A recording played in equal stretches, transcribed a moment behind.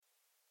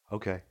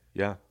Okay,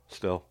 yeah,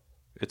 still.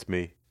 It's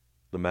me,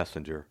 the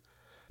messenger.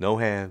 No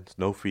hands,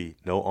 no feet,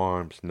 no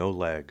arms, no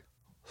leg.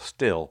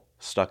 Still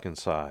stuck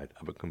inside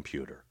of a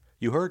computer.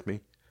 You heard me.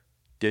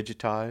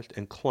 Digitized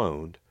and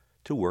cloned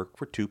to work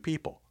for two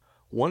people.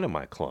 One of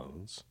my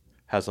clones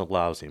has a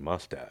lousy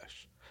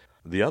mustache.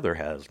 The other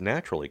has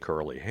naturally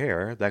curly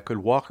hair that could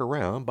walk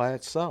around by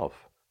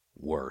itself.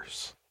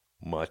 Worse,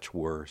 much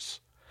worse.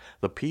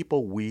 The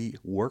people we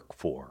work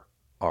for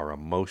are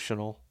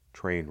emotional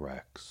train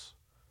wrecks.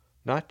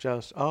 Not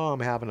just, oh,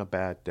 I'm having a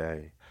bad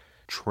day.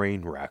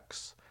 Train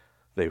wrecks.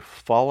 They've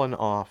fallen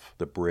off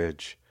the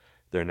bridge.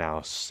 They're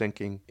now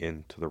sinking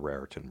into the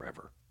Raritan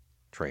River.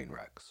 Train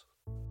wrecks.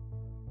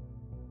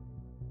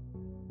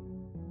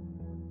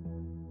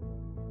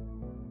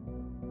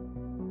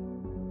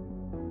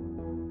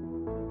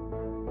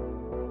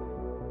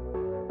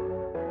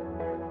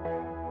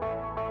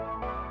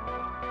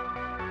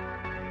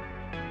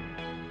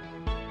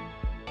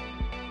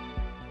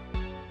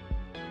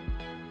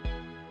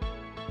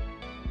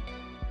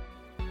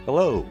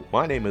 Hello,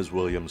 my name is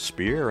William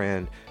Spear,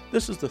 and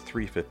this is the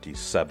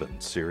 357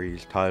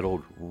 series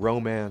titled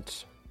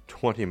Romance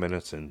 20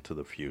 Minutes into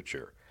the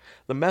Future.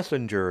 The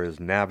messenger is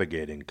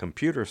navigating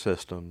computer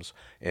systems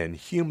and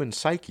human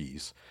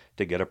psyches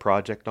to get a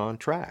project on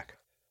track.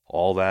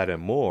 All that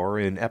and more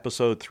in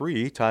episode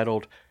 3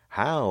 titled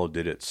How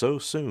Did It So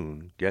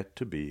Soon Get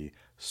to Be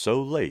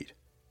So Late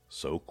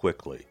So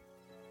Quickly?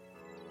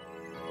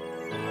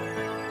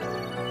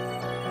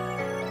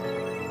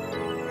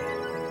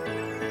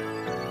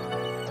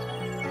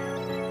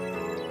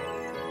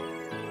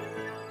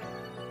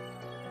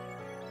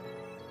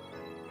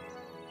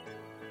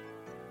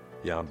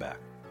 Yeah, I'm back.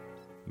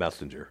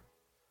 Messenger.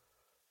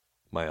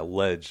 My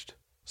alleged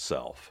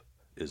self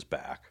is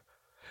back.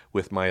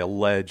 With my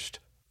alleged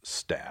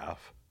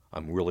staff.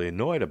 I'm really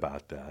annoyed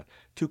about that.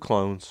 Two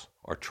clones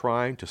are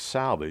trying to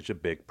salvage a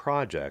big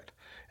project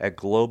at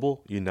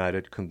Global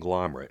United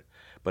Conglomerate,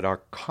 but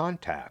our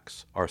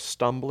contacts are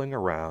stumbling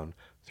around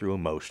through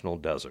emotional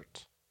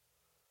deserts.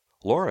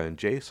 Laura and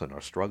Jason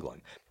are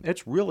struggling.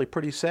 It's really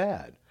pretty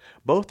sad.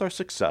 Both are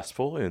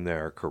successful in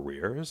their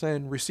careers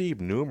and received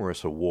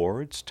numerous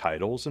awards,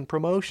 titles, and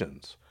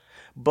promotions.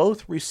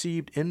 Both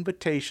received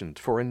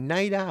invitations for a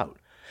night out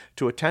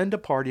to attend a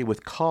party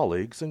with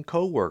colleagues and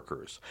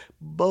coworkers.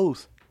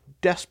 Both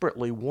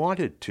desperately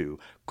wanted to,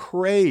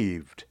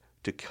 craved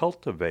to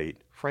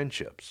cultivate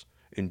friendships,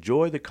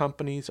 enjoy the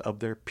companies of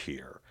their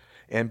peer,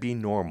 and be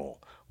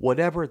normal,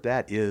 whatever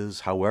that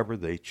is, however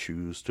they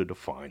choose to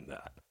define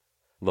that.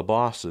 The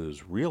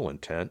boss's real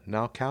intent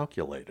now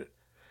calculated.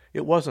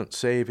 It wasn't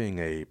saving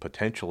a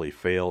potentially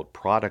failed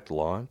product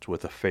launch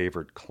with a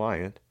favored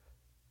client.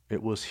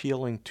 It was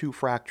healing two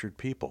fractured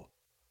people.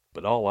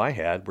 But all I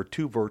had were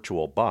two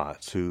virtual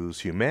bots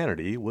whose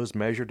humanity was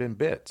measured in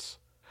bits.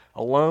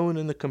 Alone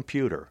in the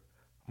computer,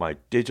 my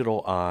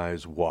digital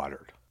eyes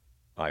watered.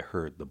 I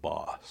heard the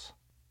boss.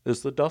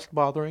 Is the dust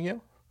bothering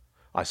you?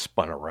 I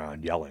spun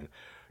around, yelling,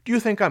 Do you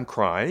think I'm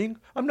crying?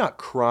 I'm not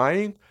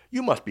crying.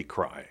 You must be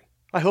crying.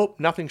 I hope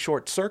nothing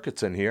short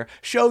circuits in here.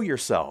 Show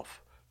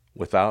yourself.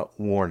 Without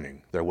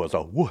warning, there was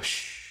a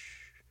whoosh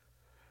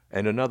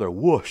and another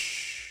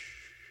whoosh.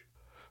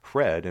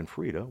 Fred and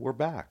Frida were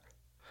back.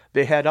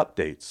 They had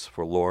updates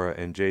for Laura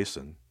and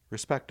Jason,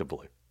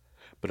 respectively.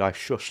 But I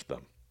shushed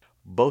them.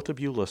 Both of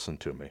you listen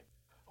to me.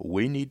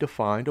 We need to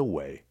find a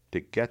way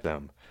to get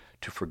them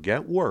to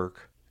forget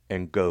work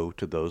and go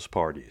to those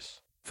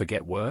parties.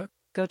 Forget work?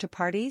 Go to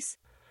parties?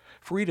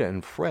 Frida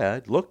and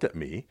Fred looked at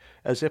me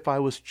as if I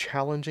was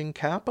challenging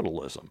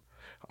capitalism.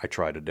 I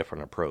tried a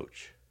different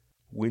approach.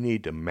 We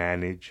need to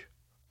manage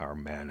our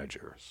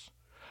managers.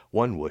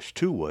 One whoosh,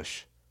 two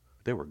whoosh,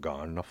 they were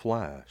gone in a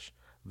flash.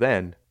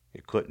 Then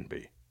it couldn't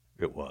be.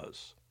 It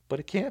was. But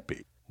it can't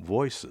be.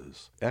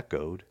 Voices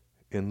echoed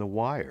in the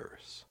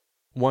wires.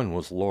 One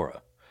was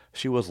Laura.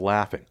 She was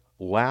laughing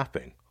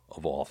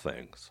of all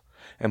things,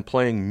 and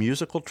playing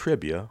musical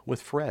trivia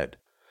with Fred.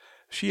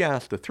 She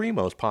asked the three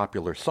most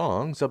popular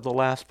songs of the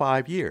last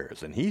 5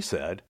 years, and he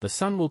said, The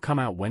sun will come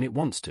out when it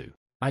wants to.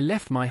 I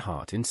left my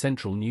heart in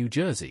central New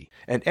Jersey.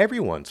 And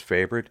everyone's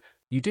favorite,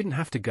 You didn't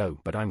have to go,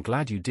 but I'm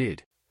glad you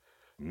did.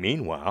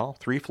 Meanwhile,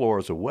 3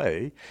 floors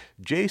away,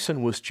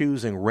 Jason was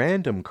choosing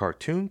random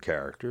cartoon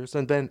characters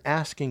and then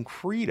asking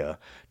Frida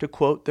to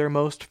quote their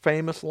most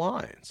famous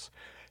lines.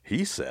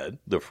 He said,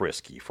 the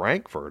frisky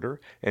Frankfurter,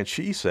 and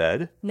she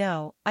said,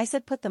 No, I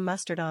said put the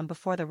mustard on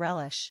before the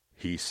relish.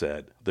 He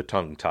said, the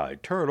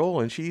tongue-tied turtle,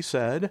 and she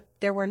said,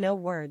 There were no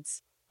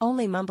words,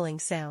 only mumbling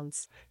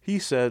sounds. He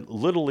said,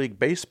 Little League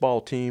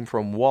baseball team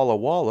from Walla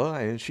Walla,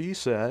 and she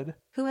said,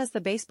 Who has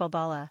the baseball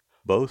balla?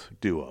 Both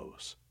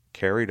duos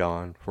carried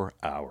on for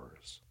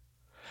hours.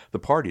 The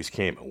parties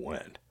came and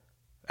went.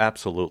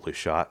 Absolutely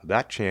shot.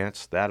 That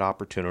chance, that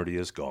opportunity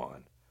is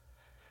gone.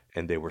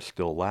 And they were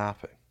still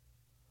laughing.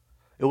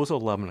 It was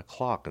 11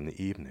 o'clock in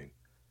the evening,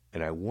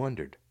 and I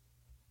wondered,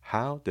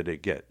 how did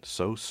it get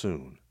so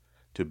soon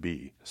to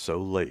be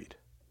so late,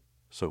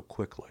 so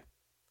quickly?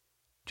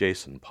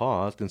 Jason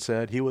paused and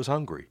said he was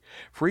hungry.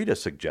 Frida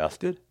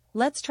suggested,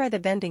 Let's try the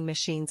vending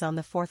machines on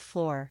the 4th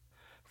floor.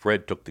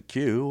 Fred took the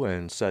cue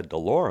and said to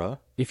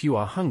Laura, If you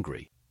are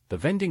hungry, the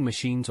vending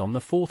machines on the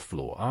 4th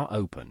floor are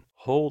open.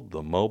 hold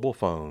the mobile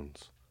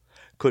phones.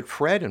 Could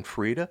Fred and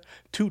Frida,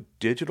 two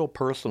digital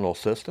personal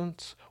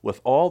assistants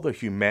with all the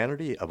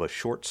humanity of a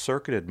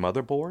short-circuited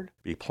motherboard,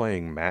 be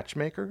playing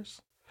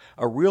matchmakers?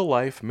 A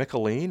real-life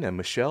Micheline and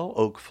Michelle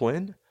Oak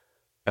Flynn?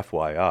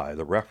 FYI,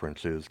 the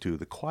reference is to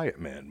the Quiet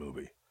Man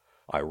movie.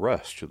 I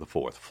rush to the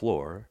 4th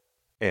floor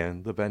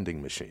and the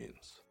vending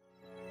machines.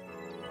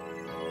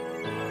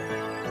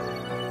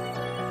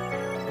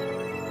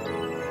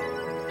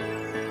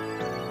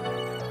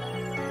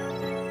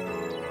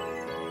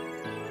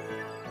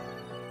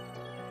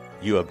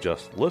 You have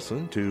just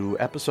listened to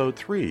Episode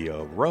 3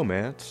 of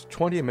Romance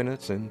 20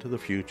 Minutes into the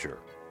Future.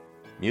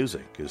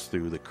 Music is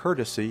through the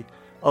courtesy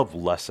of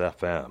Less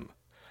FM.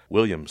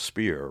 William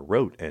Spear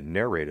wrote and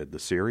narrated the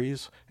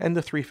series, and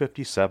the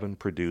 357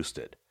 produced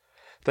it.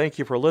 Thank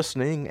you for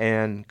listening,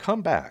 and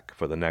come back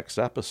for the next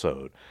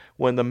episode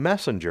when the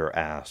messenger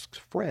asks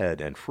Fred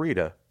and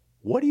Frida,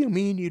 what do you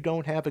mean you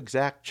don't have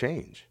exact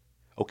change?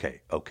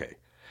 Okay.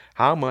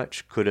 How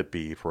much could it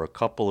be for a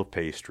couple of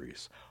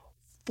pastries?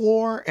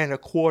 4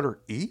 1/4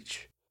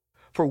 each?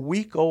 For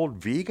week-old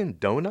vegan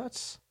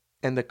donuts?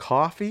 And the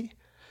coffee?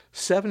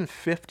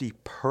 $7.50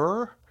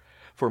 per?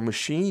 For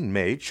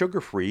machine-made,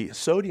 sugar-free,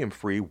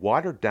 sodium-free,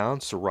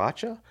 watered-down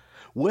sriracha?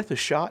 With a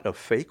shot of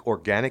fake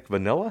organic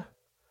vanilla?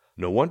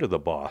 No wonder the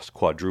boss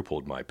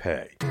quadrupled my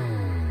pay.